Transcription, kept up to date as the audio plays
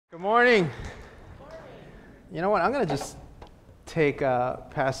Good morning. You know what? I'm going to just take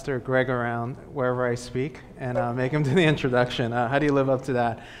Pastor Greg around wherever I speak and make him do the introduction. How do you live up to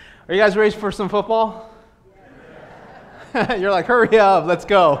that? Are you guys ready for some football? You're like, hurry up, let's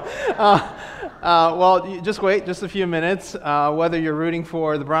go. Just wait just a few minutes. Whether you're rooting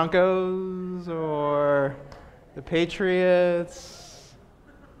for the Broncos or the Patriots,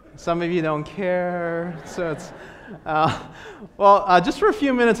 some of you don't care, so it's... just for a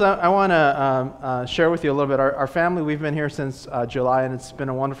few minutes, I want to share with you a little bit. Our family, we've been here since July, and it's been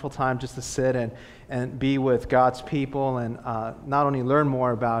a wonderful time just to sit and be with God's people and not only learn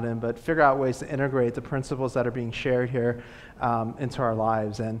more about Him, but figure out ways to integrate the principles that are being shared here into our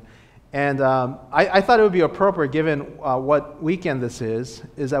lives. And I thought it would be appropriate, given what weekend this is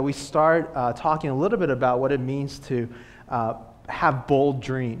that we start talking a little bit about what it means to have bold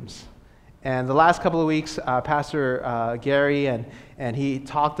dreams. And the last couple of weeks, Pastor Gary, and he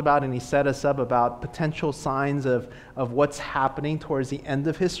talked about and he set us up about potential signs of what's happening towards the end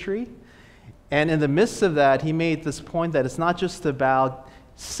of history. And in the midst of that, he made this point that it's not just about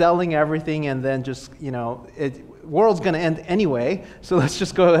selling everything and then just, world's going to end anyway, so let's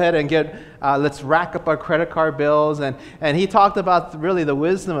just go ahead and let's rack up our credit card bills. And he talked about really the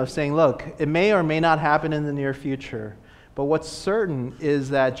wisdom of saying, look, it may or may not happen in the near future. But what's certain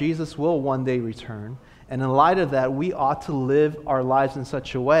is that Jesus will one day return. And in light of that, we ought to live our lives in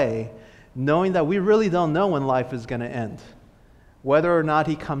such a way, knowing that we really don't know when life is going to end, whether or not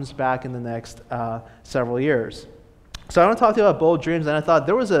He comes back in the next several years. So I want to talk to you about bold dreams. And I thought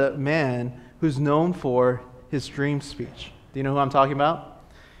there was a man who's known for his dream speech. Do you know who I'm talking about?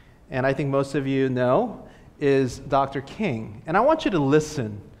 And I think most of you know is Dr. King. And I want you to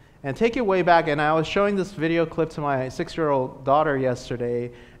listen and take it way back. And I was showing this video clip to my 6-year-old daughter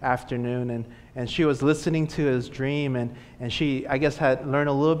yesterday afternoon, and she was listening to his dream, and she, I guess, had learned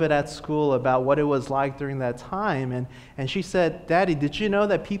a little bit at school about what it was like during that time. And she said, "Daddy, did you know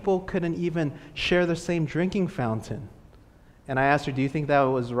that people couldn't even share the same drinking fountain?" And I asked her, "Do you think that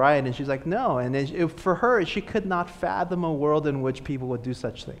was right?" And she's like, "No." And for her, she could not fathom a world in which people would do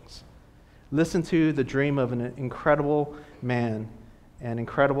such things. Listen to the dream of an incredible man, an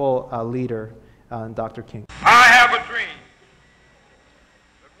incredible leader, Dr. King. I have a dream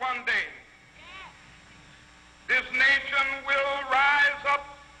that one day this nation will rise up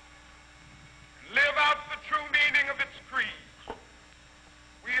and live out the true meaning of its creed.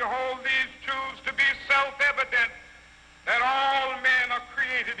 We hold these truths to be self-evident, that all men are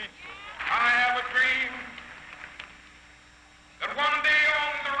created equal. I have a dream that one day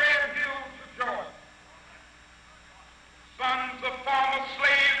on the red hills of Georgia, sons of former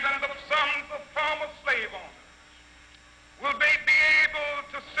slaves and the sons of former slave owners will they be able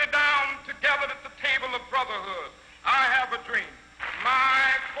to sit down together at the table of brotherhood. I have a dream.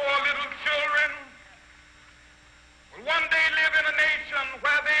 My 4 little children will one day live in a nation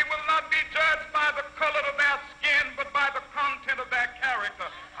where they will not be judged by the color of their skin, but by the content of their character.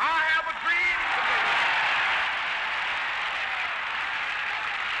 I have a dream today.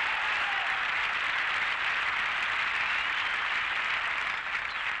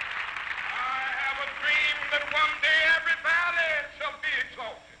 That one day every valley shall be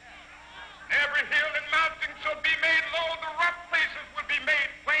exalted, every hill and mountain shall be made low, the rough places will be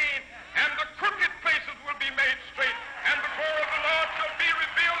made plain, and the crooked places will be made straight, and the glory of the Lord shall be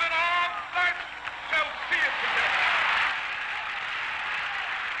revealed, and all flesh shall see it together.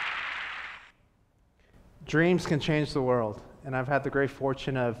 Dreams can change the world, and I've had the great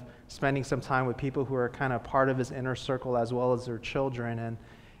fortune of spending some time with people who are kind of part of his inner circle as well as their children,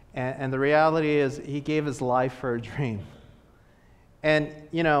 and the reality is he gave his life for a dream. And,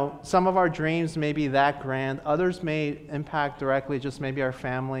 some of our dreams may be that grand. Others may impact directly just maybe our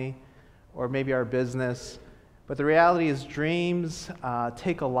family or maybe our business. But the reality is dreams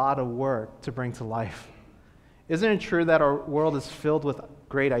take a lot of work to bring to life. Isn't it true that our world is filled with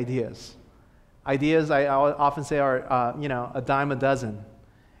great ideas? Ideas, I often say, are, a dime a dozen.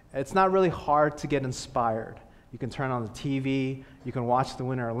 It's not really hard to get inspired. You can turn on the TV, you can watch the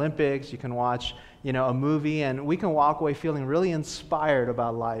Winter Olympics, you can watch, a movie, and we can walk away feeling really inspired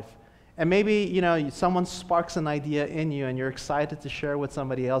about life. And maybe, someone sparks an idea in you and you're excited to share with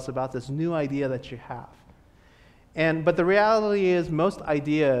somebody else about this new idea that you have. But the reality is most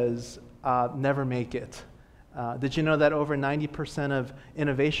ideas never make it. Did you know that over 90% of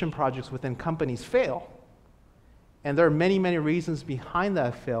innovation projects within companies fail? And there are many, many reasons behind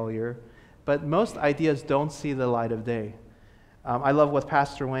that failure, but most ideas don't see the light of day. I love what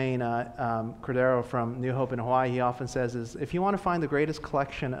Pastor Wayne Cordero from New Hope in Hawaii, he often says is, if you want to find the greatest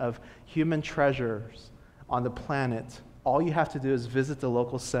collection of human treasures on the planet, all you have to do is visit the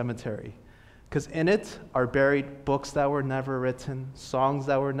local cemetery. Because in it are buried books that were never written, songs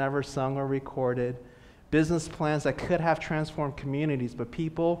that were never sung or recorded, business plans that could have transformed communities, but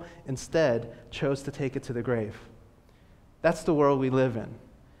people instead chose to take it to the grave. That's the world we live in.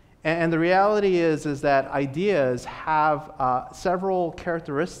 And the reality is that ideas have several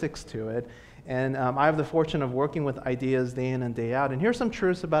characteristics to it. And I have the fortune of working with ideas day in and day out. And here's some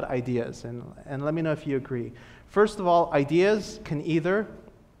truths about ideas, and let me know if you agree. First of all, ideas can either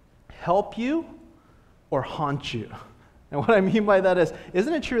help you or haunt you. And what I mean by that is,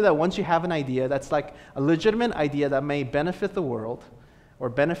 isn't it true that once you have an idea that's like a legitimate idea that may benefit the world, or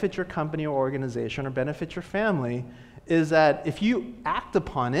benefit your company or organization, or benefit your family, is that if you act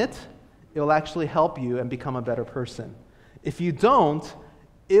upon it, it will actually help you and become a better person. If you don't,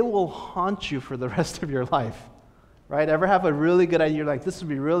 it will haunt you for the rest of your life, right? Ever have a really good idea, you're like, this would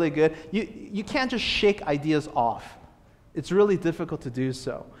be really good? You can't just shake ideas off. It's really difficult to do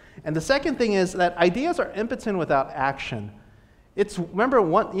so. And the second thing is that ideas are impotent without action. Remember,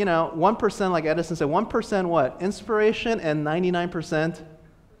 1%, like Edison said, 1% what? Inspiration and 99%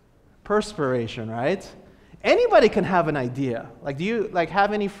 perspiration, right? Anybody can have an idea. Like, do you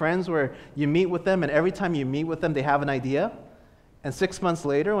have any friends where you meet with them and every time you meet with them, they have an idea? And 6 months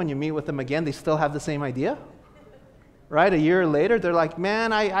later, when you meet with them again, they still have the same idea? Right? A year later, they're like,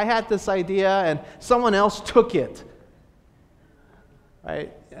 man, I had this idea and someone else took it.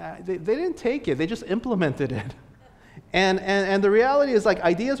 Right? They didn't take it. They just implemented it. And the reality is, like,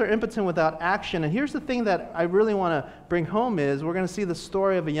 ideas are impotent without action. And here's the thing that I really want to bring home is we're going to see the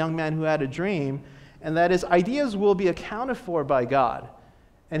story of a young man who had a dream, and that is ideas will be accounted for by God.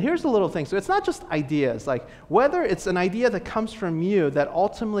 And here's the little thing. So it's not just ideas. Like, whether it's an idea that comes from you that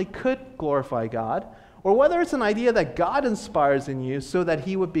ultimately could glorify God, or whether it's an idea that God inspires in you so that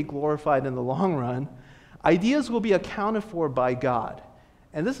he would be glorified in the long run, ideas will be accounted for by God.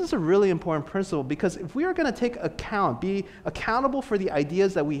 And this is a really important principle, because if we are going to be accountable for the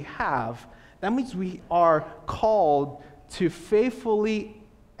ideas that we have, that means we are called to faithfully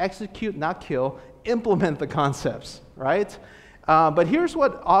execute, not kill, implement the concepts, right? But here's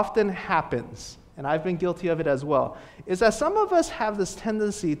what often happens, and I've been guilty of it as well, is that some of us have this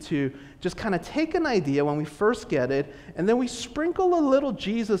tendency to just kind of take an idea when we first get it, and then we sprinkle a little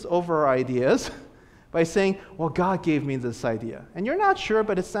Jesus over our ideas by saying, well, God gave me this idea. And you're not sure,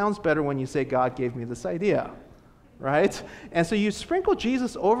 but it sounds better when you say, God gave me this idea, right? And so you sprinkle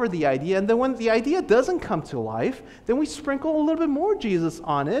Jesus over the idea, and then when the idea doesn't come to life, then we sprinkle a little bit more Jesus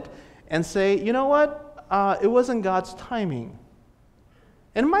on it and say, you know what? It wasn't God's timing.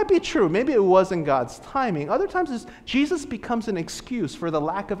 And it might be true. Maybe it wasn't God's timing. Other times, Jesus becomes an excuse for the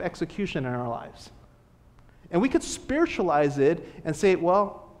lack of execution in our lives. And we could spiritualize it and say,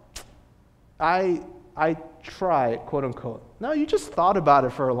 well, I tried, quote unquote. No, you just thought about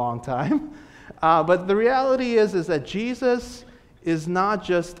it for a long time. But the reality is that Jesus is not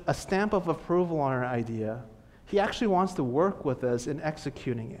just a stamp of approval on our idea. He actually wants to work with us in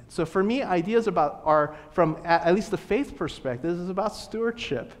executing it. So for me, ideas are from at least the faith perspective, is about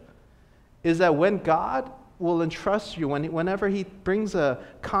stewardship. Is that when God will entrust you, whenever he brings a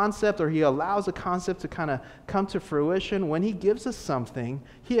concept or he allows a concept to kind of come to fruition, when he gives us something,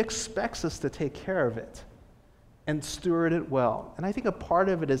 he expects us to take care of it and steward it well. And I think a part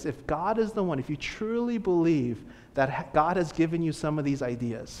of it is, if God is the one, if you truly believe that God has given you some of these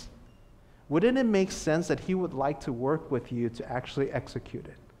ideas, wouldn't it make sense that he would like to work with you to actually execute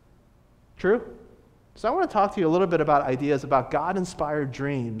it? True? So I want to talk to you a little bit about ideas, about God-inspired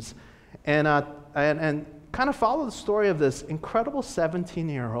dreams, and kind of follow the story of this incredible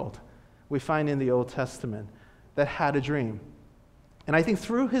 17-year-old we find in the Old Testament that had a dream. And I think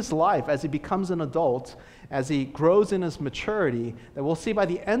through his life, as he becomes an adult, as he grows in his maturity, that we'll see by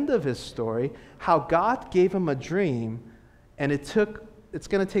the end of his story how God gave him a dream, and it's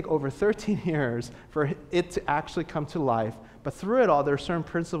going to take over 13 years for it to actually come to life. But through it all, there are certain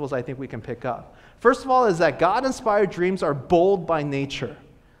principles I think we can pick up. First of all is that God-inspired dreams are bold by nature.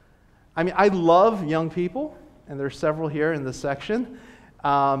 I mean, I love young people, and there's several here in this section.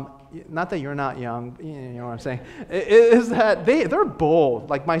 Not that you're not young, you know what I'm saying. Is that they're bold.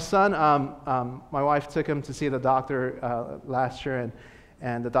 Like my son, my wife took him to see the doctor last year,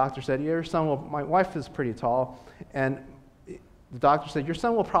 and the doctor said, your son will, my wife is pretty tall, and the doctor said, your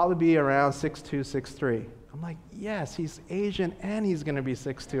son will probably be around 6'2", 6'3". I'm like, yes, he's Asian and he's going to be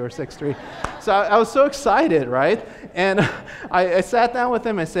 6'2" or 6'3". So I was so excited, right? And I sat down with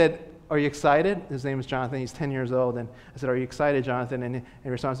him. I said, are you excited? His name is Jonathan. He's 10 years old. And I said, are you excited, Jonathan? And he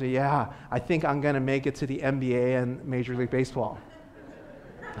responds to me, yeah, I think I'm going to make it to the NBA and Major League Baseball.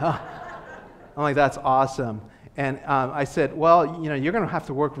 I'm like, that's awesome. And I said, well, you're going to have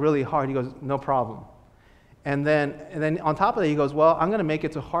to work really hard. He goes, no problem. And then on top of that, he goes, well, I'm going to make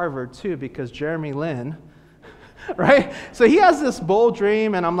it to Harvard too because Jeremy Lin, right? So he has this bold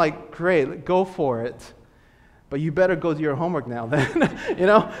dream, and I'm like, great, go for it. But you better go do your homework now then,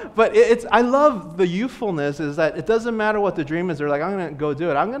 But I love the youthfulness is that it doesn't matter what the dream is. They're like, I'm going to go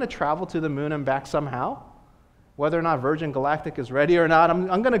do it. I'm going to travel to the moon and back somehow. Whether or not Virgin Galactic is ready or not,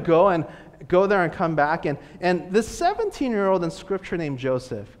 I'm going to go there and come back. And this 17-year-old in Scripture named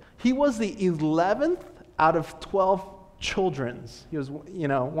Joseph, he was the 11th out of 12 children. He was,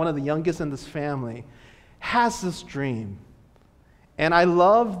 one of the youngest in this family, has this dream. And I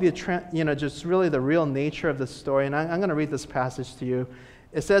love just really the real nature of this story. And I'm going to read this passage to you.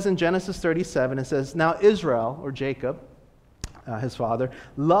 It says in Genesis 37, it says, now Israel, or Jacob, his father,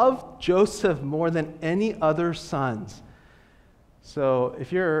 loved Joseph more than any other sons. So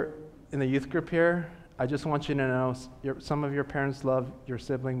if you're in the youth group here, I just want you to know some of your parents love your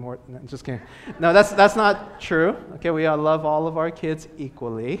sibling more. No, just kidding. No, that's not true. Okay, we all love all of our kids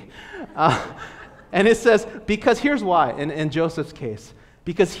equally. And it says, because here's why, in Joseph's case.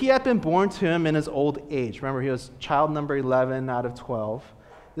 Because he had been born to him in his old age. Remember, he was child number 11 out of 12.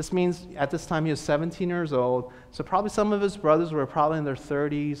 This means at this time he was 17 years old. So probably some of his brothers were probably in their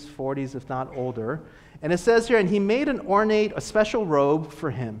 30s, 40s, if not older. And it says here, and he made a special robe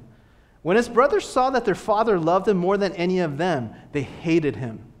for him. When his brothers saw that their father loved him more than any of them, they hated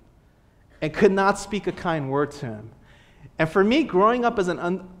him and could not speak a kind word to him. And for me, growing up as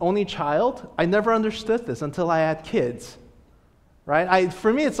an only child, I never understood this until I had kids, right?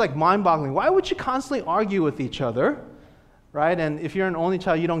 For me, it's like mind-boggling. Why would you constantly argue with each other, right? And if you're an only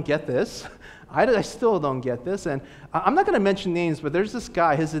child, you don't get this. I still don't get this. And I'm not going to mention names, but there's this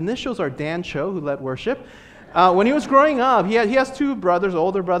guy. His initials are Dan Cho, who led worship. When he was growing up, he has two brothers,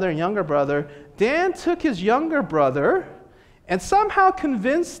 older brother and younger brother. Dan took his younger brother and somehow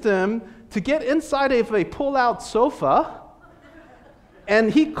convinced him to get inside of a pull-out sofa.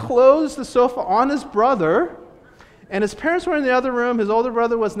 And he closed the sofa on his brother, and his parents were in the other room. His older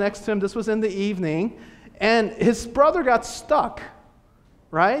brother was next to him. This was in the evening, and his brother got stuck,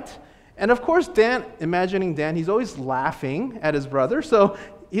 right? And of course, Dan, imagining Dan, he's always laughing at his brother, so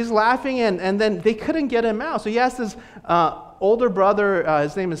he's laughing, and then they couldn't get him out. So he asked his older brother,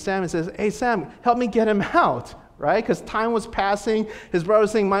 his name is Sam, and says, hey, Sam, help me get him out. Right? Because time was passing. His brother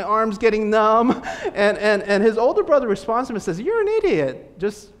was saying, my arm's getting numb. And his older brother responds to him and says, you're an idiot.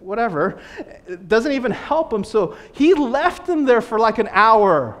 Just whatever. It doesn't even help him. So he left him there for like an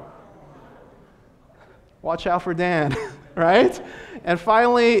hour. Watch out for Dan. Right? And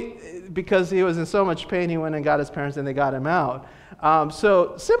finally, because he was in so much pain, he went and got his parents and they got him out.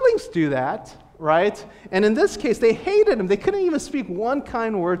 So siblings do that. Right? And in this case, they hated him. They couldn't even speak one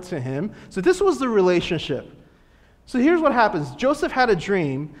kind word to him. So this was the relationship. So here's what happens. Joseph had a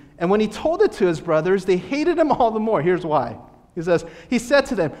dream, and when he told it to his brothers, they hated him all the more. Here's why. He said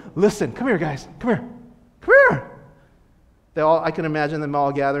to them, listen, come here, guys. Come here. I can imagine them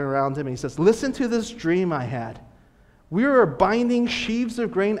all gathering around him, and he says, listen to this dream I had. We were binding sheaves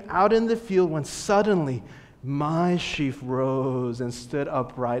of grain out in the field when suddenly my sheaf rose and stood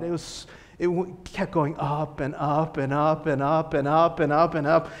upright. It kept going up and up and up and up and up and up and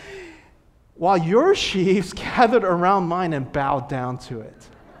up, while your sheaves gathered around mine and bowed down to it.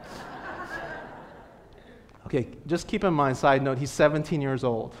 Okay, just keep in mind, side note, he's 17 years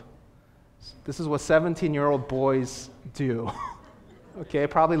old. This is what 17-year-old boys do. Okay,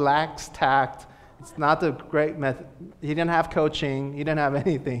 probably lacks tact. It's not the great method. He didn't have coaching. He didn't have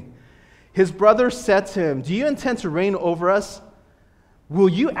anything. His brothers said to him, do you intend to reign over us? Will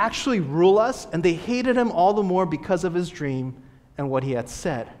you actually rule us? And they hated him all the more because of his dream and what he had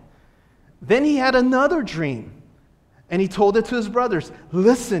said. Then he had another dream, and he told it to his brothers.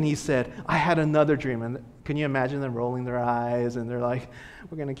 Listen, he said, I had another dream. And can you imagine them rolling their eyes, and they're like,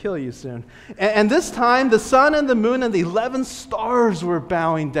 we're going to kill you soon. And this time, the sun and the moon and the 11 stars were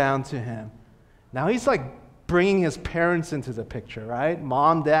bowing down to him. Now he's like bringing his parents into the picture, right?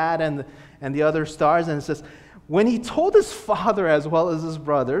 Mom, dad, and the other stars. And it says, when he told his father as well as his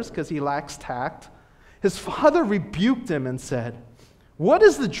brothers, because he lacks tact, his father rebuked him and said, what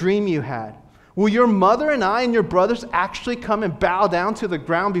is the dream you had? Will your mother and I and your brothers actually come and bow down to the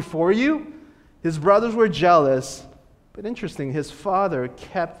ground before you? His brothers were jealous, but interesting, his father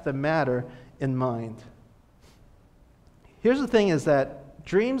kept the matter in mind. Here's the thing is that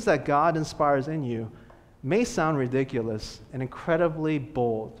dreams that God inspires in you may sound ridiculous and incredibly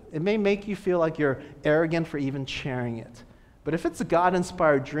bold. It may make you feel like you're arrogant for even sharing it. But if it's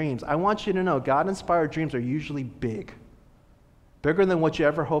God-inspired dreams, I want you to know God-inspired dreams are usually bigger than what you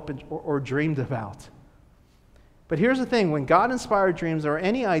ever hoped or dreamed about. But here's the thing, when God-inspired dreams or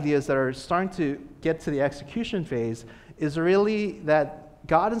any ideas that are starting to get to the execution phase, is really that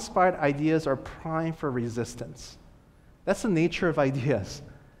God-inspired ideas are primed for resistance. That's the nature of ideas.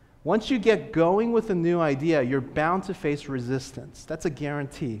 Once you get going with a new idea, you're bound to face resistance. That's a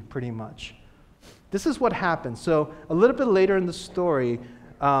guarantee, pretty much. This is what happens. So a little bit later in the story,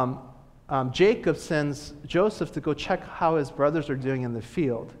 Jacob sends Joseph to go check how his brothers are doing in the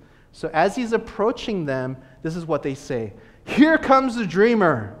field. So as he's approaching them, this is what they say. "Here comes the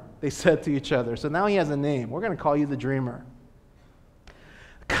dreamer," they said to each other. So now he has a name. "We're going to call you the dreamer.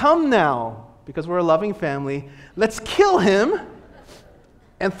 Come now," because we're a loving family, "let's kill him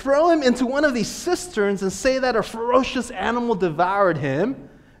and throw him into one of these cisterns and say that a ferocious animal devoured him.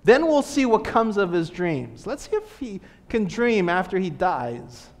 Then we'll see what comes of his dreams. Let's see if he can dream after he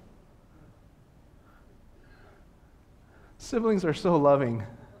dies." Siblings are so loving,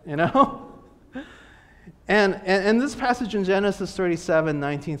 you know? And this passage in Genesis 37,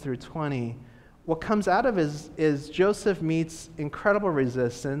 19 through 20, what comes out of it is Joseph meets incredible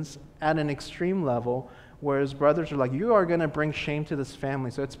resistance at an extreme level where his brothers are like, "You are going to bring shame to this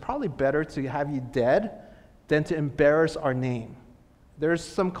family, so it's probably better to have you dead than to embarrass our name." There's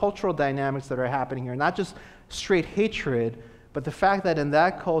some cultural dynamics that are happening here, not just straight hatred, but the fact that in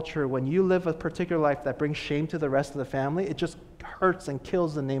that culture, when you live a particular life that brings shame to the rest of the family, it just hurts and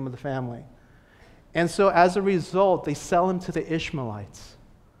kills the name of the family. And so as a result, they sell him to the Ishmaelites.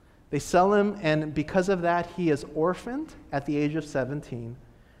 They sell him, and because of that, he is orphaned at the age of 17.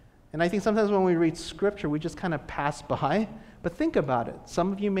 And I think sometimes when we read scripture, we just kind of pass by. But think about it.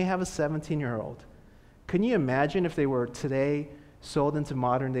 Some of you may have a 17-year-old. Can you imagine if they were today sold into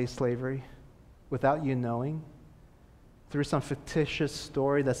modern-day slavery without you knowing, through some fictitious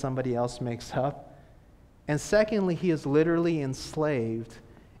story that somebody else makes up? And secondly, he is literally enslaved,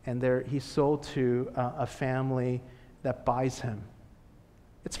 and he's sold to a family that buys him.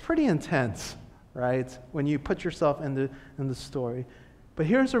 It's pretty intense, right, when you put yourself in the story. But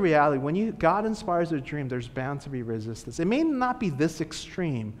here's the reality. When God inspires a dream, there's bound to be resistance. It may not be this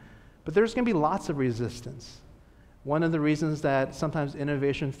extreme, but there's going to be lots of resistance. One of the reasons that sometimes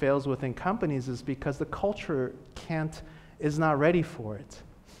innovation fails within companies is because the culture is not ready for it.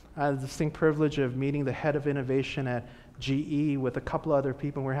 I had the distinct privilege of meeting the head of innovation at GE with a couple other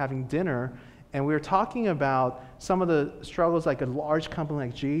people, and we were having dinner, and we were talking about some of the struggles like a large company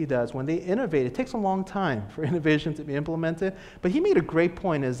like GE does. When they innovate, it takes a long time for innovation to be implemented. But he made a great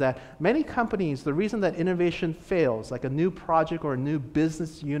point, is that many companies, the reason that innovation fails, like a new project or a new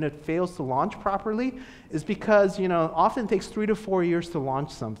business unit fails to launch properly, is because, often it takes 3 to 4 years to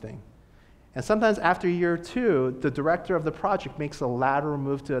launch something. And sometimes after year 2, the director of the project makes a lateral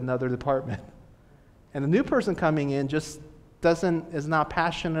move to another department. And the new person coming in just is not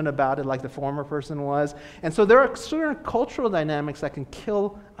passionate about it like the former person was. And so there are certain cultural dynamics that can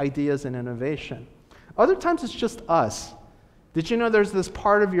kill ideas and innovation. Other times it's just us. Did you know there's this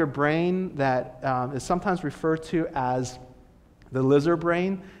part of your brain that is sometimes referred to as the lizard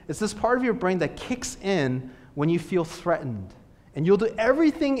brain? It's this part of your brain that kicks in when you feel threatened. And you'll do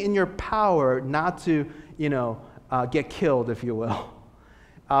everything in your power not to, get killed, if you will.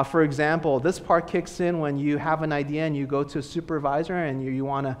 For example, this part kicks in when you have an idea and you go to a supervisor and you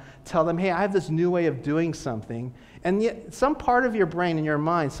want to tell them, "Hey, I have this new way of doing something." And yet some part of your brain and your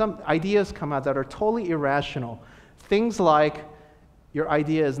mind, some ideas come out that are totally irrational. Things like, your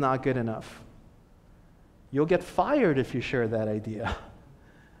idea is not good enough. You'll get fired if you share that idea.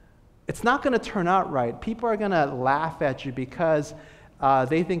 It's not going to turn out right. People are going to laugh at you because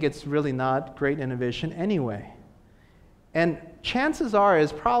they think it's really not great innovation anyway. And chances are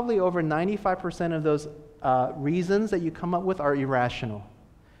is probably over 95% of those reasons that you come up with are irrational.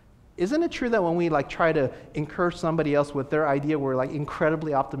 Isn't it true that when we try to encourage somebody else with their idea, we're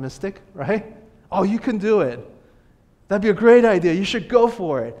incredibly optimistic, right? "Oh, you can do it. That'd be a great idea. You should go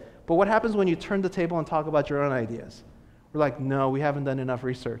for it." But what happens when you turn the table and talk about your own ideas? We're like, "No, we haven't done enough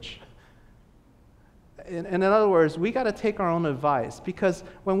research." And in other words, we got to take our own advice, because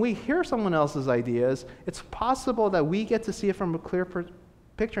when we hear someone else's ideas, it's possible that we get to see it from a clear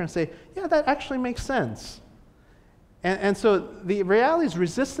picture and say, "Yeah, that actually makes sense." And so the reality is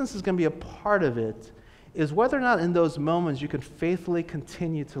resistance is going to be a part of it, is whether or not in those moments you can faithfully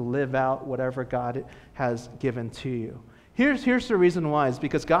continue to live out whatever God has given to you. Here's the reason why, is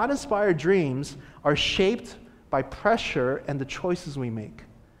because God-inspired dreams are shaped by pressure and the choices we make.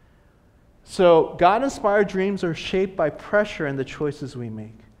 So God-inspired dreams are shaped by pressure and the choices we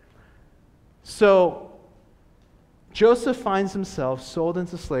make. So Joseph finds himself sold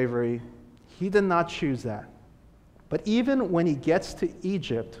into slavery. He did not choose that. But even when he gets to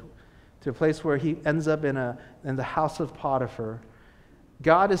Egypt, to a place where he ends up in the house of Potiphar,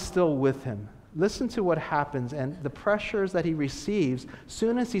 God is still with him. Listen to what happens and the pressures that he receives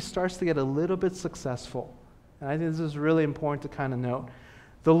soon as he starts to get a little bit successful. And I think this is really important to kind of note.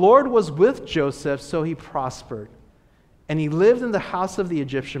 The Lord was with Joseph, so he prospered, and he lived in the house of the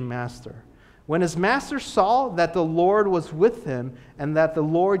Egyptian master. When his master saw that the Lord was with him and that the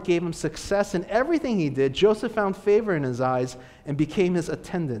Lord gave him success in everything he did, Joseph found favor in his eyes and became his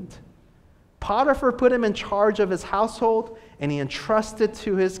attendant. Potiphar put him in charge of his household, and he entrusted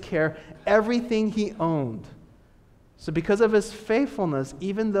to his care everything he owned. So because of his faithfulness,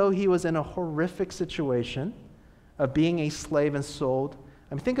 even though he was in a horrific situation of being a slave and sold,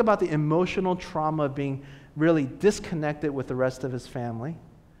 I mean, think about the emotional trauma of being really disconnected with the rest of his family,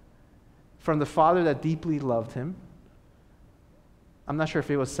 from the father that deeply loved him. I'm not sure if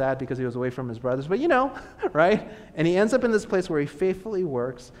he was sad because he was away from his brothers, but you know, right? And he ends up in this place where he faithfully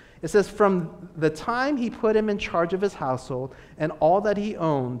works. It says, from the time he put him in charge of his household and all that he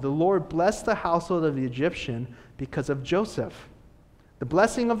owned, the Lord blessed the household of the Egyptian because of Joseph. The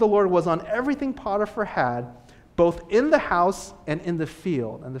blessing of the Lord was on everything Potiphar had, both in the house and in the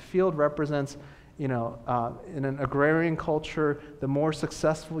field. And the field represents, in an agrarian culture, the more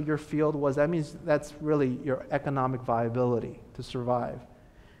successful your field was, that means that's really your economic viability to survive.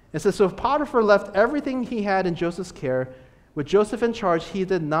 It says, so if Potiphar left everything he had in Joseph's care, with Joseph in charge, he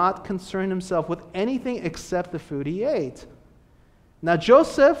did not concern himself with anything except the food he ate. Now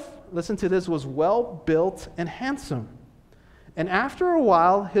Joseph, listen to this, was well built and handsome. And after a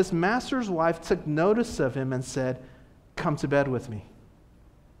while, his master's wife took notice of him and said, come to bed with me.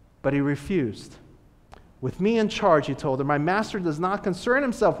 But he refused. With me in charge, he told her, my master does not concern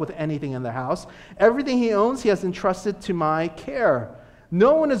himself with anything in the house. Everything he owns, he has entrusted to my care.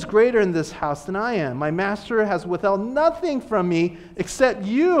 No one is greater in this house than I am. My master has withheld nothing from me except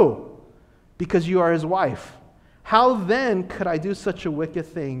you, because you are his wife. How then could I do such a wicked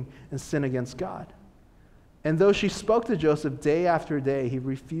thing and sin against God? And though she spoke to Joseph day after day, he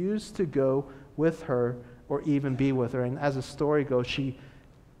refused to go with her or even be with her. And as the story goes,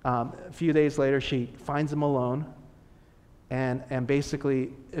 a few days later, she finds him alone and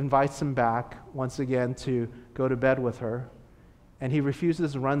basically invites him back once again to go to bed with her. And he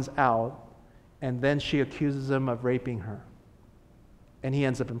refuses, runs out, and then she accuses him of raping her. And he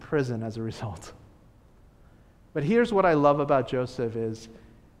ends up in prison as a result. But here's what I love about Joseph is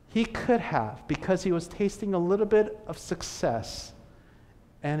he could have, because he was tasting a little bit of success,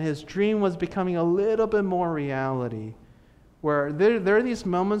 and his dream was becoming a little bit more reality, where there are these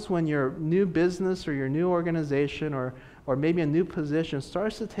moments when your new business or your new organization or maybe a new position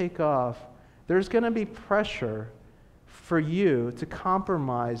starts to take off, there's going to be pressure for you to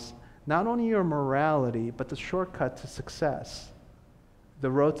compromise not only your morality, but the shortcut to success, the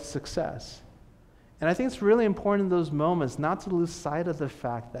road to success. And I think it's really important in those moments not to lose sight of the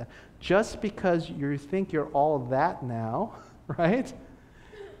fact that just because you think you're all that now, right,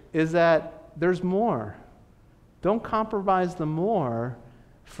 is that there's more. Don't compromise the more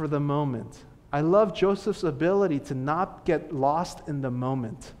for the moment. I love Joseph's ability to not get lost in the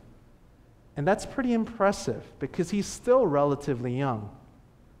moment. And that's pretty impressive because he's still relatively young.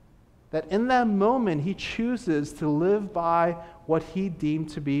 That in that moment, he chooses to live by what he deemed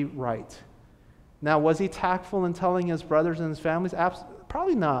to be right. Now, was he tactful in telling his brothers and his families?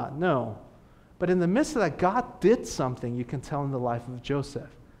 Probably not, no. But in the midst of that, God did something, you can tell, in the life of Joseph.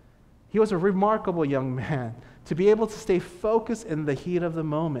 He was a remarkable young man to be able to stay focused in the heat of the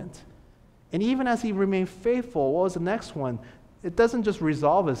moment. And even as he remained faithful, what was the next one? It doesn't just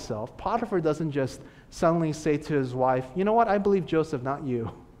resolve itself. Potiphar doesn't just suddenly say to his wife, you know what, I believe Joseph, not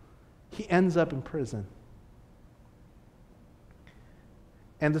you. He ends up in prison.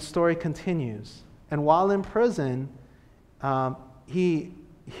 And the story continues. And while in prison, he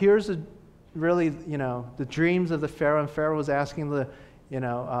hears the dreams of the Pharaoh, and Pharaoh was asking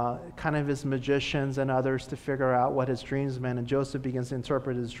kind of his magicians and others to figure out what his dreams meant, and Joseph begins to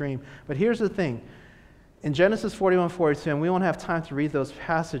interpret his dream. But here's the thing. In Genesis 41-42, and we won't have time to read those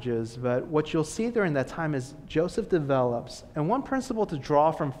passages, but what you'll see during that time is Joseph develops. And one principle to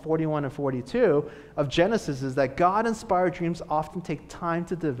draw from 41 and 42 of Genesis is that God-inspired dreams often take time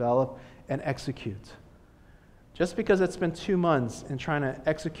to develop and execute. Just because it's been 2 months in trying to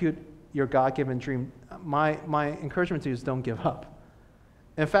execute your God-given dream, my encouragement to you is don't give up.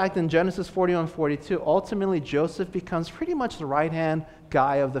 In fact, in Genesis 41-42, ultimately Joseph becomes pretty much the right-hand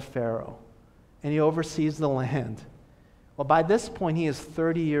guy of the Pharaoh, and he oversees the land. Well, by this point, he is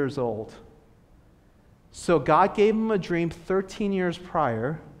 30 years old. So God gave him a dream 13 years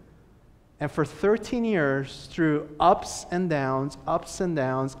prior, And for 13 years, through ups and downs, ups and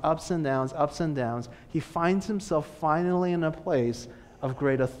downs, ups and downs, ups and downs, he finds himself finally in a place of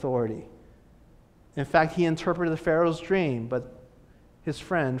great authority. In fact, he interpreted the Pharaoh's dream, but his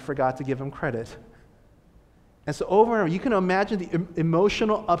friend forgot to give him credit. And so over and over, you can imagine the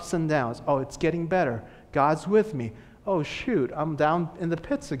emotional ups and downs. Oh, it's getting better. God's with me. Oh, shoot, I'm down in the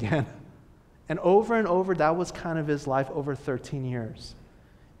pits again. And over, that was kind of his life over 13 years.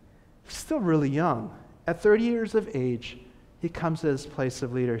 He's still really young. At 30 years of age, he comes to this place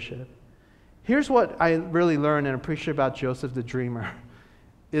of leadership. Here's what I really learned and appreciate about Joseph the dreamer,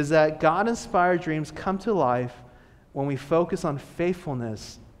 is that God-inspired dreams come to life when we focus on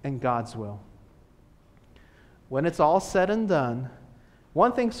faithfulness and God's will. When it's all said and done,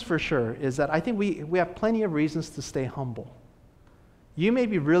 one thing's for sure is that I think we have plenty of reasons to stay humble. You may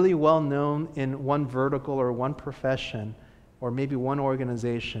be really well known in one vertical or one profession or maybe one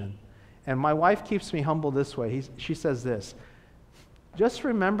organization. And my wife keeps me humble this way. She says this, just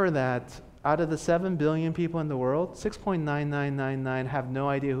remember that out of the 7 billion people in the world, 6.9999 have no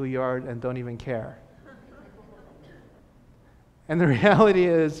idea who you are and don't even care. And the reality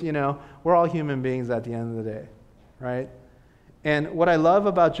is, we're all human beings at the end of the day, right? And what I love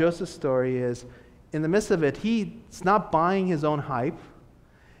about Joseph's story is, in the midst of it, he's not buying his own hype.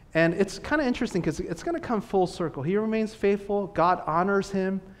 And it's kind of interesting because it's going to come full circle. He remains faithful. God honors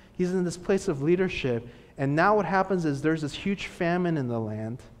him. He's in this place of leadership. And now what happens is there's this huge famine in the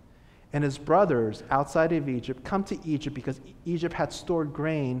land. And his brothers outside of Egypt come to Egypt because Egypt had stored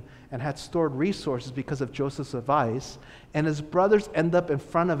grain and had stored resources because of Joseph's advice. And his brothers end up in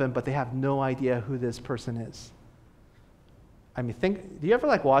front of him, but they have no idea who this person is. I mean, do you ever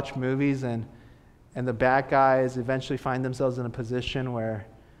watch movies and the bad guys eventually find themselves in a position where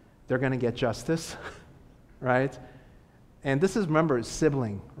they're going to get justice, right? And this is, remember,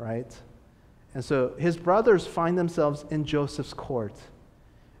 sibling, right? And so his brothers find themselves in Joseph's court.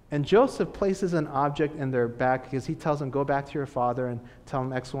 And Joseph places an object in their bag because he tells them, go back to your father and tell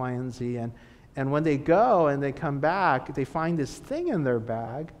him X, Y, and Z. And when they go and they come back, they find this thing in their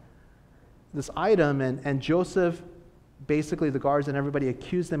bag, this item, and Joseph, basically the guards and everybody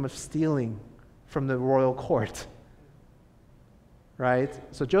accuse them of stealing from the royal court, right?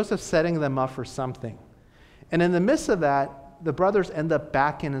 So Joseph's setting them up for something. And in the midst of that, the brothers end up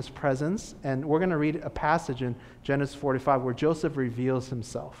back in his presence, and we're going to read a passage in Genesis 45 where Joseph reveals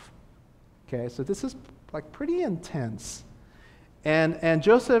himself. Okay, so this is pretty intense. And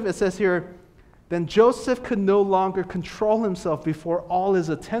Joseph, it says here, then Joseph could no longer control himself before all his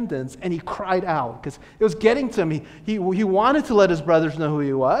attendants, and he cried out, because it was getting to him. He wanted to let his brothers know who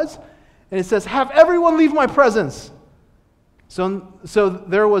he was. And it says, have everyone leave my presence. So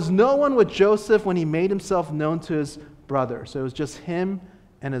there was no one with Joseph when he made himself known to his brothers. So it was just him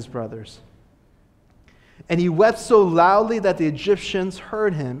and his brothers. And he wept so loudly that the Egyptians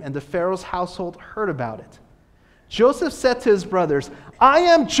heard him, and the Pharaoh's household heard about it. Joseph said to his brothers, I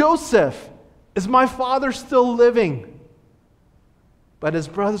am Joseph. Is my father still living? But his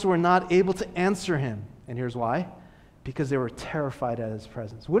brothers were not able to answer him. And here's why. Because they were terrified at his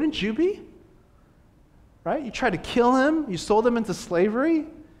presence. Wouldn't you be? Right? You tried to kill him. You sold him into slavery.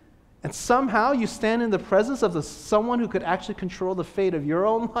 And somehow you stand in the presence of someone who could actually control the fate of your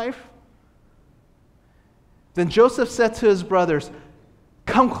own life. Then Joseph said to his brothers,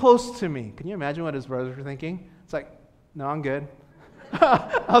 come close to me. Can you imagine what his brothers were thinking? It's like, no, I'm good.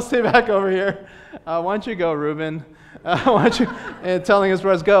 I'll stay back over here. Why don't you go, Reuben? Why don't you? And telling his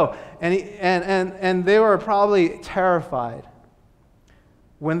brothers, go. And they were probably terrified.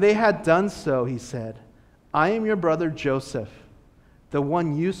 When they had done so, he said, I am your brother Joseph, the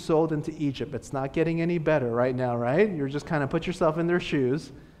one you sold into Egypt. It's not getting any better right now, right? You're just kind of put yourself in their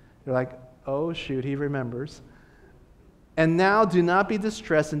shoes. You're like, oh, shoot, he remembers. And now do not be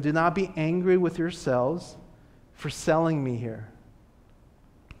distressed and do not be angry with yourselves for selling me here,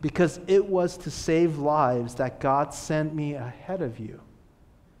 because it was to save lives that God sent me ahead of you.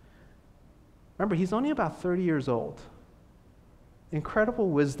 Remember, he's only about 30 years old. Incredible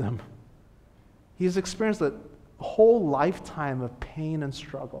wisdom. He's experienced a whole lifetime of pain and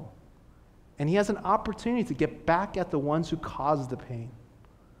struggle. And he has an opportunity to get back at the ones who caused the pain.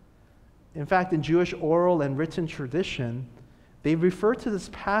 In fact, in Jewish oral and written tradition, they refer to this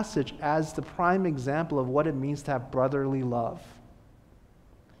passage as the prime example of what it means to have brotherly love.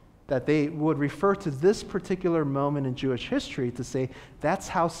 That they would refer to this particular moment in Jewish history to say that's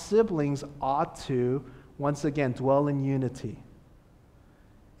how siblings ought to, once again, dwell in unity.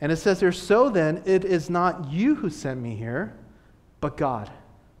 And it says here, so then, it is not you who sent me here, but God.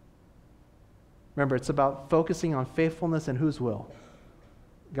 Remember, it's about focusing on faithfulness and whose will?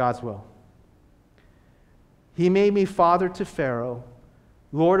 God's will. He made me father to Pharaoh,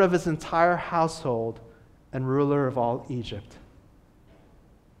 Lord of his entire household, and ruler of all Egypt.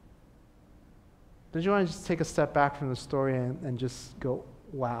 Don't you want to just take a step back from the story and just go,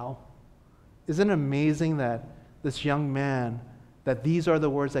 wow? Isn't it amazing that this young man, that these are the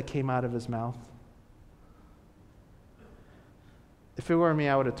words that came out of his mouth? If it were me,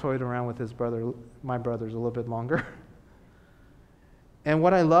 I would have toyed around with my brothers a little bit longer. And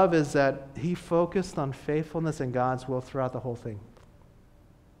what I love is that he focused on faithfulness and God's will throughout the whole thing.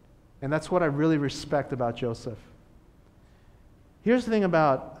 And that's what I really respect about Joseph. Here's the thing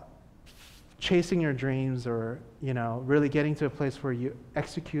about chasing your dreams, or really getting to a place where you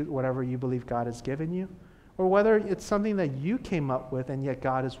execute whatever you believe God has given you, or whether it's something that you came up with and yet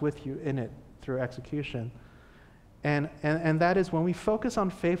God is with you in it through execution. And that is, when we focus on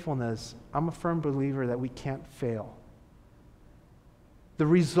faithfulness, I'm a firm believer that we can't fail. The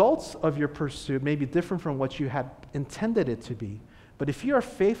results of your pursuit may be different from what you had intended it to be, but if you are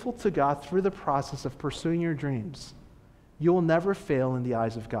faithful to God through the process of pursuing your dreams, you will never fail in the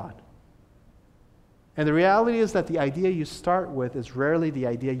eyes of God. And the reality is that the idea you start with is rarely the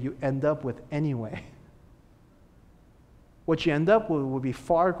idea you end up with anyway. What you end up with will be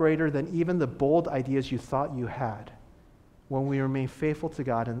far greater than even the bold ideas you thought you had when we remain faithful to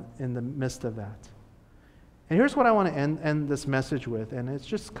God in the midst of that. And here's what I want to end this message with, and it's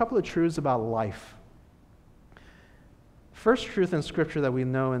just a couple of truths about life. First truth in Scripture that we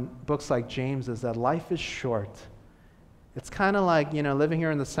know in books like James is that life is short. It's kind of like, living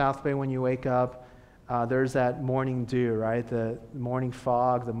here in the South Bay, when you wake up, there's that morning dew, right? The morning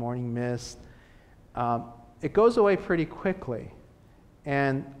fog, the morning mist. It goes away pretty quickly.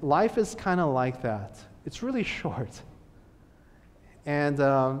 And life is kind of like that. It's really short. And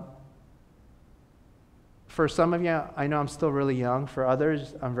for some of you, I know I'm still really young. For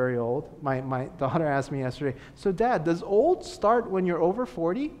others, I'm very old. My daughter asked me yesterday, so Dad, does old start when you're over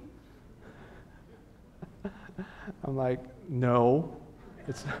 40? I'm like, no.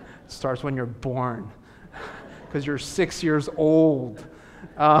 It starts when you're born, because you're 6 years old.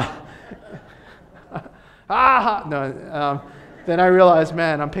 Then I realized,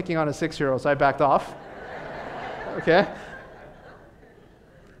 man, I'm picking on a 6-year-old, so I backed off. Okay?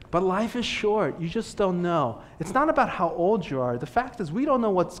 But life is short. You just don't know. It's not about how old you are. The fact is, we don't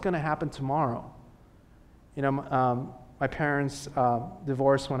know what's going to happen tomorrow. My parents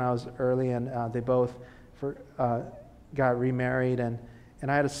divorced when I was early, and they both got remarried. And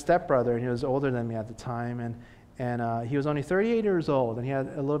I had a stepbrother, and he was older than me at the time. And he was only 38 years old, and he had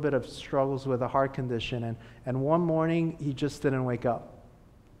a little bit of struggles with a heart condition. And one morning, he just didn't wake up.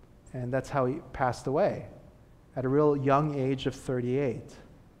 And that's how he passed away, at a real young age of 38.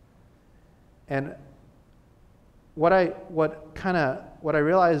 And what I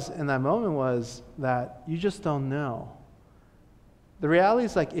realized in that moment was that you just don't know. The reality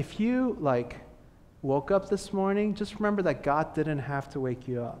is, if you woke up this morning, just remember that God didn't have to wake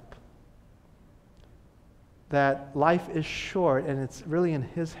you up. That life is short, and it's really in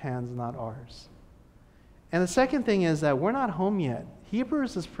His hands, not ours. And the second thing is that we're not home yet.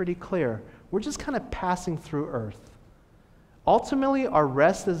 Hebrews is pretty clear. We're just kind of passing through earth. Ultimately, our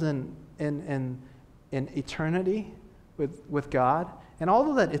rest is in eternity with God. And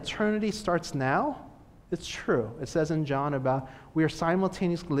although that eternity starts now, it's true. It says in John about we are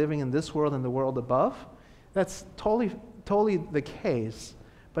simultaneously living in this world and the world above. That's totally the case.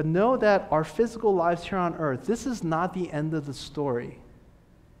 But know that our physical lives here on earth, this is not the end of the story.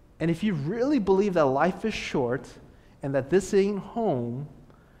 And if you really believe that life is short and that this ain't home,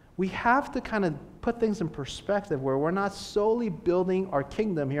 we have to kind of put things in perspective where we're not solely building our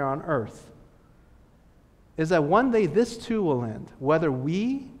kingdom here on earth. Is that one day this too will end, whether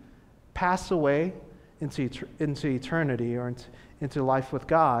we pass away into eternity or into life with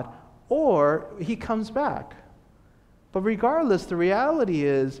God, or He comes back. But regardless, the reality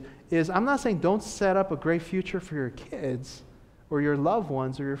is I'm not saying don't set up a great future for your kids or your loved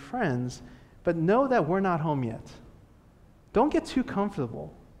ones or your friends, but know that we're not home yet. Don't get too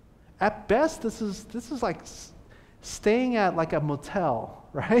comfortable. At best, this is like staying at like a motel,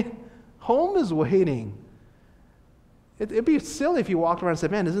 right? Home is waiting. It'd be silly if you walked around and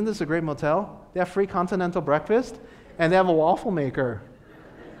said, man, isn't this a great motel? They have free continental breakfast, and they have a waffle maker.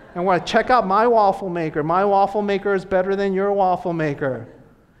 And when I check out my waffle maker is better than your waffle maker.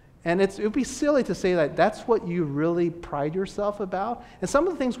 And it would be silly to say that that's what you really pride yourself about. And some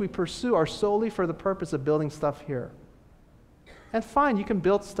of the things we pursue are solely for the purpose of building stuff here. And fine, you can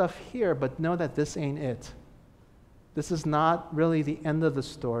build stuff here, but know that this ain't it. This is not really the end of the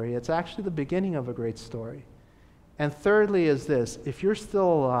story. It's actually the beginning of a great story. And thirdly is this: if you're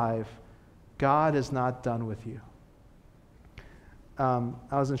still alive, God is not done with you. I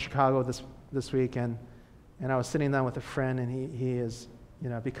was in Chicago this week, and I was sitting down with a friend, and he is,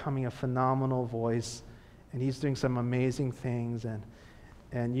 becoming a phenomenal voice, and he's doing some amazing things,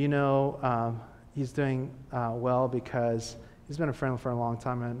 and he's doing well because he's been a friend for a long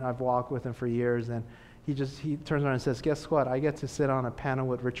time, and I've walked with him for years, and he turns around and says, guess what? I get to sit on a panel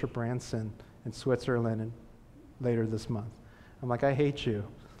with Richard Branson in Switzerland later this month. I'm like, I hate you.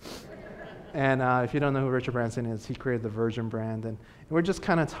 And if you don't know who Richard Branson is, he created the Virgin brand. And we're just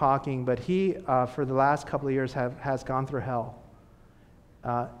kind of talking, but he, for the last couple of years, has gone through hell.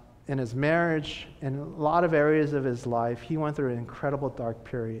 In his marriage, in a lot of areas of his life, he went through an incredible dark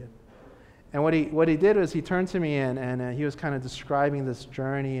period. And what he did was he turned to me, and he was kind of describing this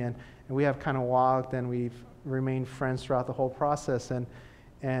journey, and we have kind of walked, and we've remained friends throughout the whole process.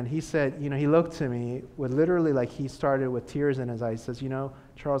 And he said, he looked to me with literally, like, he started with tears in his eyes. He says,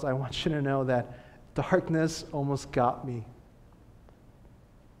 Charles, I want you to know that darkness almost got me.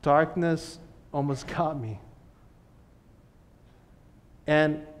 Darkness almost got me.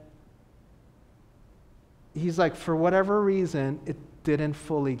 And he's like, for whatever reason, it didn't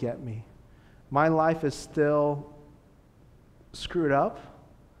fully get me. My life is still screwed up.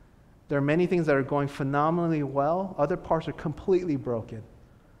 There are many things that are going phenomenally well. Other parts are completely broken.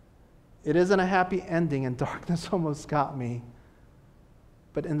 It isn't a happy ending, and darkness almost got me.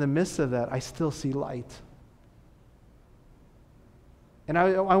 But in the midst of that, I still see light. And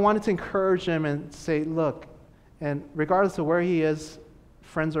I wanted to encourage him and say, look, and regardless of where he is,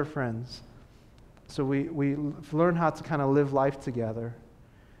 friends are friends. So we learn how to kind of live life together.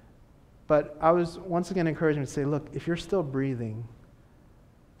 But I was once again encouraging him to say, look, if you're still breathing,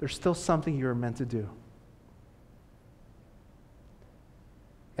 there's still something you're meant to do.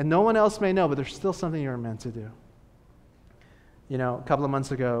 And no one else may know, but there's still something you're meant to do. A couple of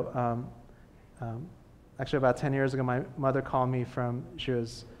months ago, actually about 10 years ago, my mother called me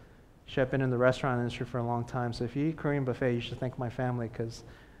she had been in the restaurant industry for a long time. So if you eat Korean buffet, you should thank my family because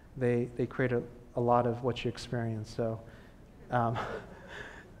they created a lot of what you experience. So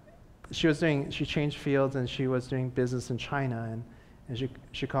she changed fields, and she was doing business in China. And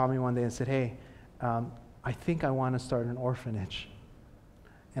she called me one day and said, hey, I think I want to start an orphanage.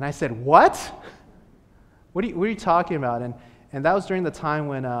 And I said, what? What are you talking about? And that was during the time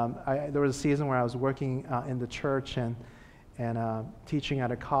when there was a season where I was working in the church and teaching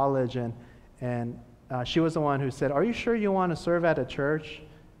at a college. And she was the one who said, are you sure you want to serve at a church?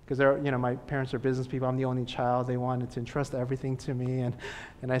 Because my parents are business people. I'm the only child. They wanted to entrust everything to me.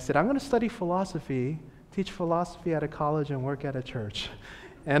 And I said, I'm going to study philosophy, teach philosophy at a college, and work at a church.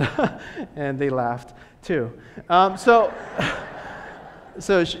 And they laughed too.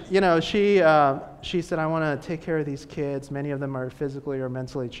 So she said, I want to take care of these kids. Many of them are physically or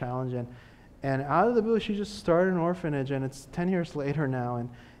mentally challenged. And out of the blue, she just started an orphanage, and it's 10 years later now.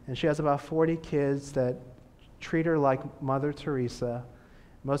 And she has about 40 kids that treat her like Mother Teresa.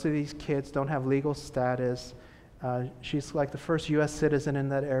 Most of these kids don't have legal status. She's like the first U.S. citizen in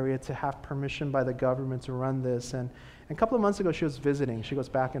that area to have permission by the government to run this. And a couple of months ago, she was visiting. She goes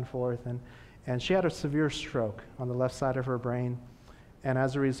back and forth. And she had a severe stroke on the left side of her brain. And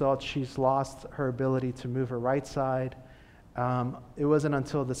as a result, she's lost her ability to move her right side. It wasn't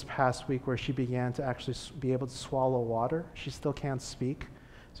until this past week where she began to actually be able to swallow water. She still can't speak.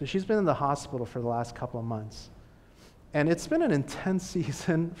 So she's been in the hospital for the last couple of months. And it's been an intense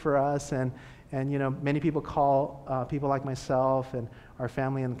season for us. And many people call people like myself and our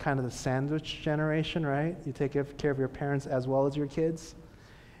family in kind of the sandwich generation, right? You take care of your parents as well as your kids.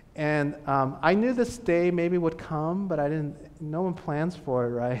 And I knew this day maybe would come, but no one plans for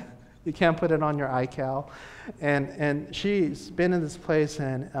it, right? You can't put it on your iCal. And she's been in this place,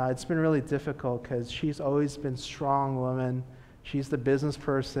 and it's been really difficult because she's always been a strong woman. She's the business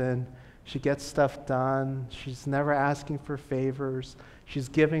person. She gets stuff done. She's never asking for favors. She's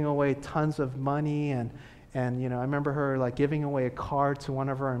giving away tons of money, and I remember her like giving away a car to one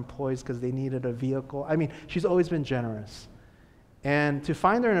of her employees because they needed a vehicle. I mean, she's always been generous. And to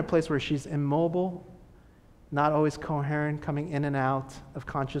find her in a place where she's immobile, not always coherent, coming in and out of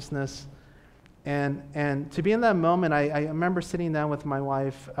consciousness, and to be in that moment, I remember sitting down with my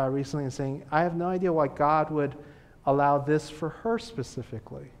wife recently and saying, I have no idea why God would allow this for her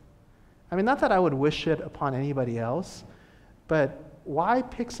specifically. I mean, not that I would wish it upon anybody else, but why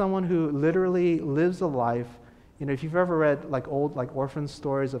pick someone who literally lives a life? If you've ever read old orphan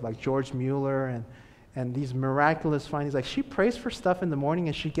stories of George Mueller and these miraculous findings, she prays for stuff in the morning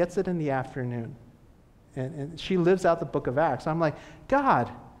and she gets it in the afternoon. And she lives out the book of Acts. I'm like, God,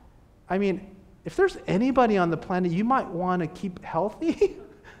 I mean, if there's anybody on the planet you might want to keep healthy,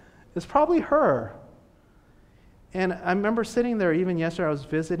 It's probably her. And I remember sitting there, even yesterday, I was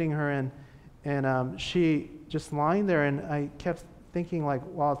visiting her, and she just lying there, and I kept thinking, like,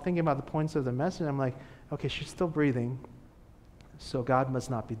 while thinking about the points of the message, I'm like, okay, she's still breathing, so God must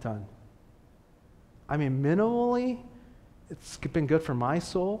not be done. I mean, minimally, it's been good for my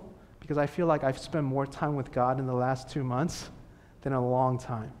soul, because I feel like I've spent more time with God in the last 2 months than a long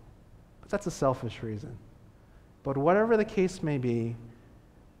time. But that's a selfish reason. But whatever the case may be,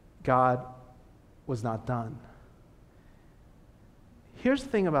 God was not done. Here's the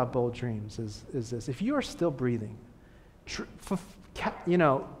thing about bold dreams is this. If you are still breathing,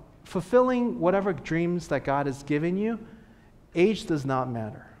 fulfilling whatever dreams that God has given you, age does not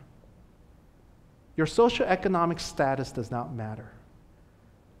matter. Your socioeconomic status does not matter.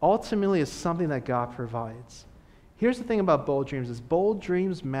 Ultimately, it's something that God provides. Here's the thing about bold dreams is bold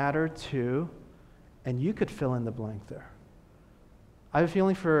dreams matter to, and you could fill in the blank there. I have a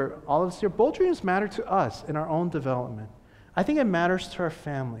feeling for all of us here, bold dreams matter to us in our own development. I think it matters to our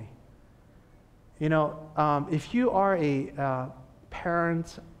family. If you are a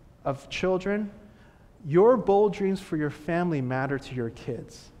parent of children, your bold dreams for your family matter to your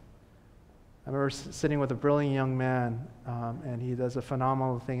kids. I remember sitting with a brilliant young man, and he does a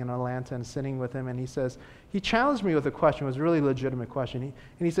phenomenal thing in Atlanta, and sitting with him, and he challenged me with a question. It was a really legitimate question.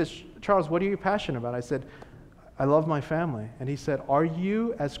 He says, Charles, what are you passionate about? I said, I love my family. And he said, are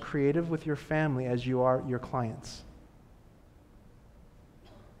you as creative with your family as you are your clients?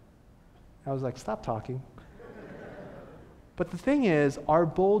 I was like, stop talking. But the thing is, our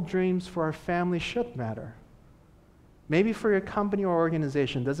bold dreams for our family should matter. Maybe for your company or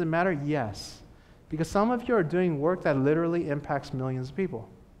organization. Does it matter? Yes. Because some of you are doing work that literally impacts millions of people.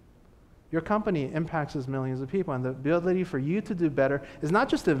 Your company impacts millions of people, and the ability for you to do better is not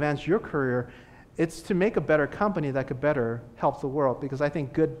just to advance your career, it's to make a better company that could better help the world, because I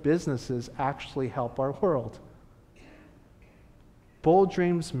think good businesses actually help our world. Bold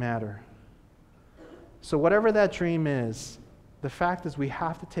dreams matter. So whatever that dream is, the fact is we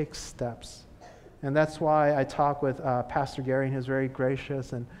have to take steps. And that's why I talk with Pastor Gary, and he was very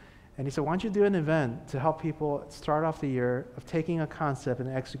gracious. And he said, why don't you do an event to help people start off the year of taking a concept and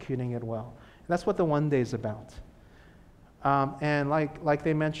executing it well. And that's what the One Day is about. And like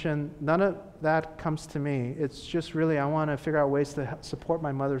they mentioned, none of that comes to me. It's just really, I want to figure out ways to support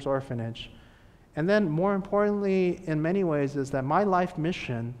my mother's orphanage. And then more importantly, in many ways, is that my life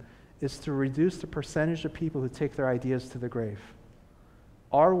mission is to reduce the percentage of people who take their ideas to the grave.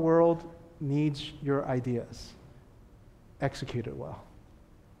 Our world needs your ideas. Execute it well.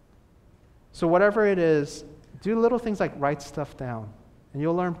 So whatever it is, do little things like write stuff down, and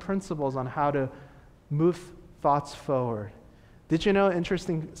you'll learn principles on how to move thoughts forward. Did you know,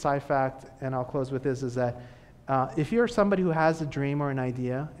 interesting side fact, and I'll close with this, is that if you're somebody who has a dream or an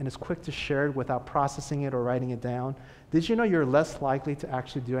idea and is quick to share it without processing it or writing it down, did you know you're less likely to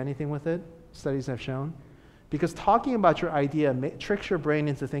actually do anything with it? Studies have shown. Because talking about your idea tricks your brain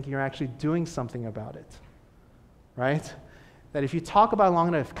into thinking you're actually doing something about it, right? That if you talk about it long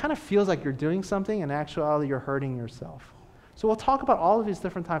enough, it kind of feels like you're doing something, and in actuality, you're hurting yourself. So we'll talk about all of these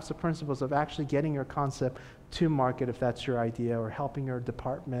different types of principles of actually getting your concept to market if that's your idea, or helping your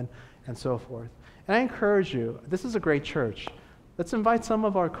department, and so forth. And I encourage you, this is a great church. Let's invite some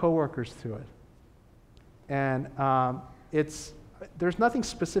of our coworkers to it. And there's nothing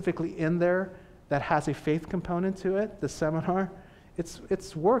specifically in there that has a faith component to it, the seminar.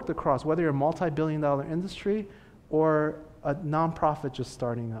 It's worked across, whether you're a multi-billion-dollar industry or a nonprofit just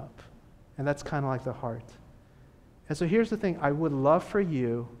starting up. And that's kind of like the heart. And so here's the thing. I would love for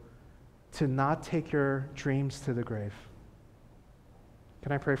you to not take your dreams to the grave.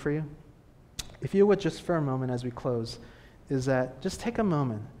 Can I pray for you? If you would, just for a moment as we close, is that just take a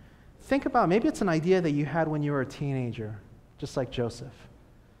moment. Think about, maybe it's an idea that you had when you were a teenager, just like Joseph.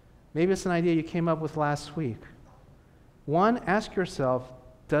 Maybe it's an idea you came up with last week. One, ask yourself,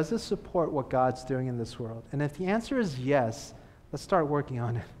 does this support what God's doing in this world? And if the answer is yes, let's start working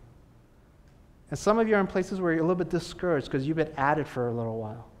on it. And some of you are in places where you're a little bit discouraged because you've been at it for a little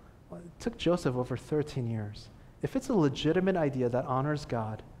while. Well, it took Joseph over 13 years. If it's a legitimate idea that honors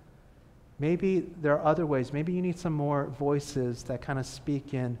God, maybe there are other ways. Maybe you need some more voices that kind of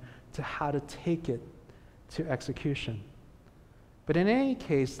speak in to how to take it to execution. But in any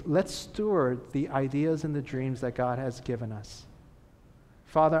case, let's steward the ideas and the dreams that God has given us.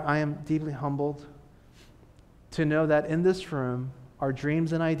 Father, I am deeply humbled to know that in this room are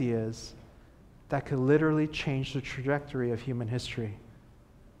dreams and ideas that could literally change the trajectory of human history.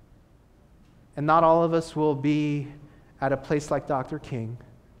 And not all of us will be at a place like Dr. King,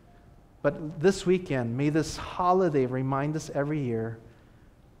 but this weekend, may this holiday remind us every year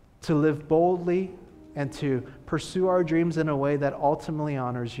to live boldly and to pursue our dreams in a way that ultimately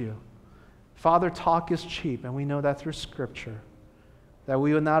honors you. Father, talk is cheap, and we know that through Scripture, that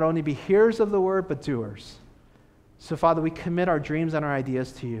we would not only be hearers of the word, but doers. So, Father, we commit our dreams and our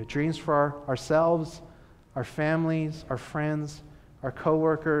ideas to you. Dreams for ourselves, our families, our friends, our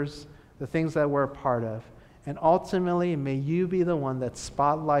coworkers, the things that we're a part of. And ultimately, may you be the one that's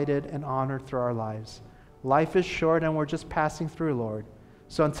spotlighted and honored through our lives. Life is short, and we're just passing through, Lord.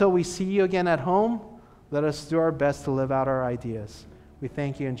 So until we see you again at home, let us do our best to live out our ideas. We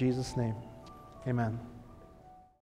thank you in Jesus' name. Amen.